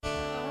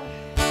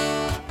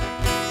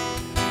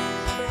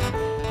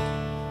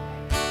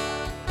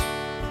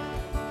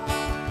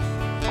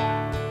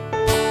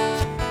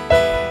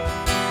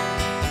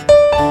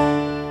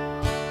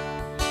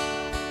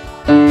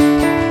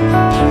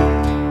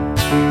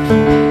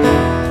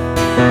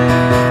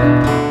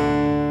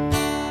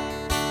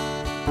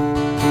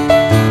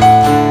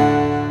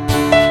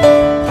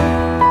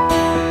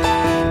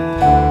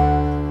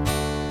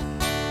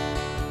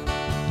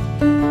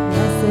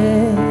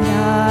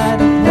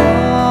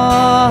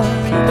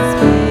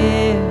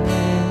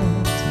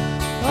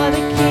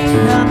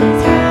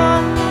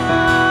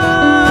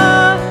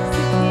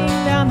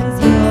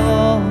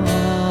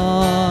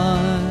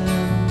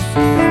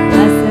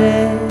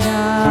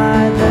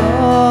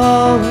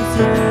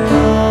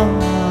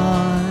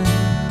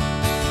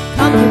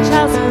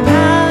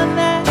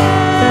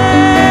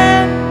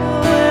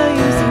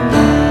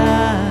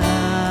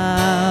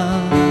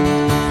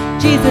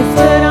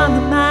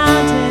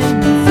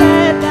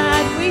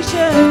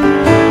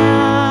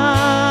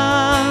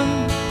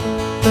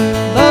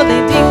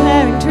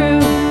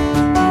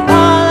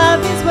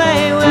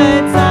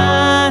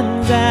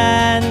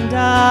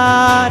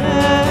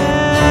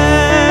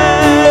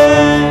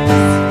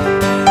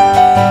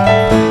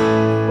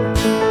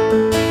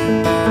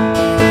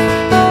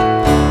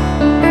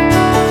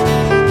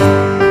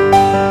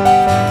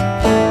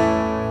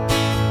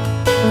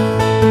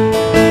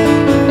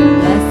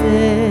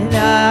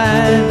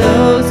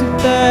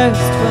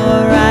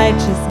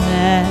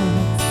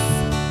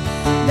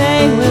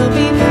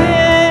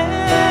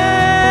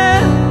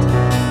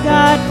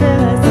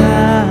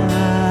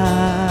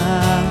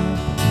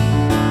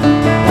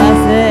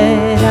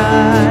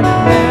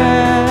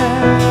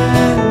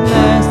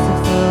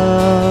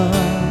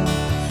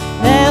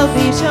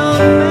shown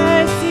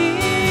mercy,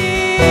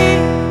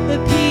 the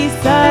peace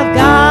of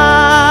God.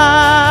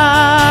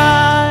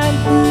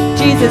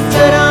 Jesus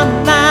stood on the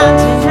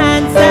mountain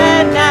and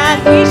said that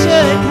we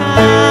should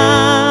come,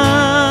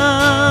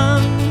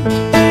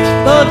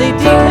 boldly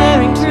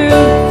declaring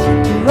truth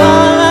to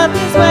all of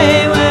his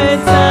wayward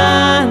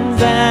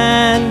sons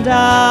and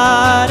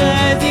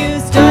daughters. You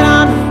stood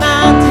on the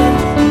mountain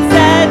and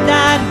said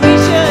that we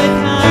should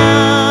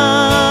come,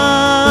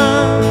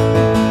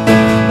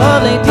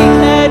 boldly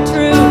declared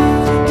truth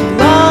to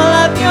all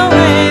of your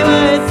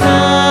wayward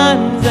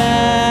sons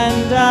and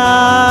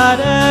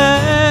daughters.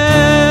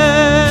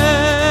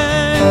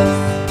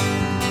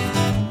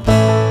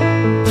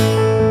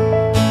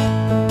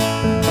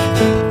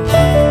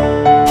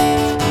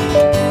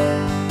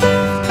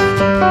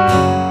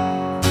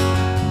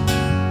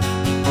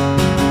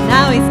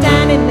 Now we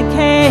stand in the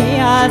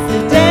chaos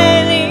that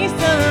daily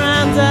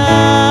surrounds us.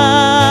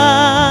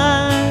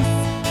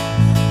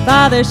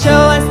 Father,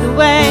 show us the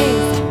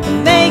ways of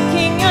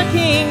making your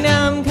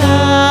kingdom come.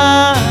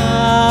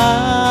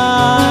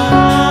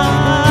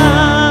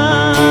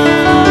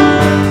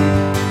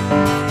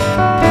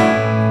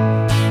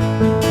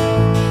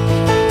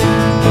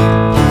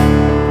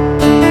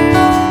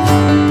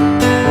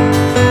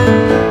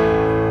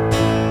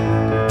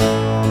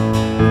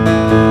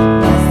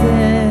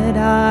 Blessed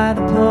are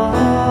the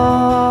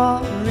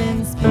poor in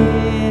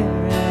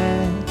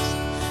spirit,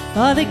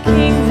 for the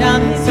kingdom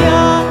is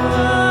yours.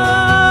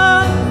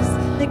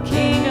 The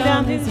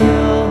kingdom is yours.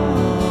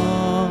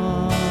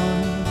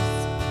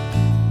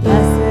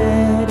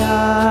 Blessed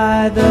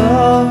are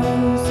those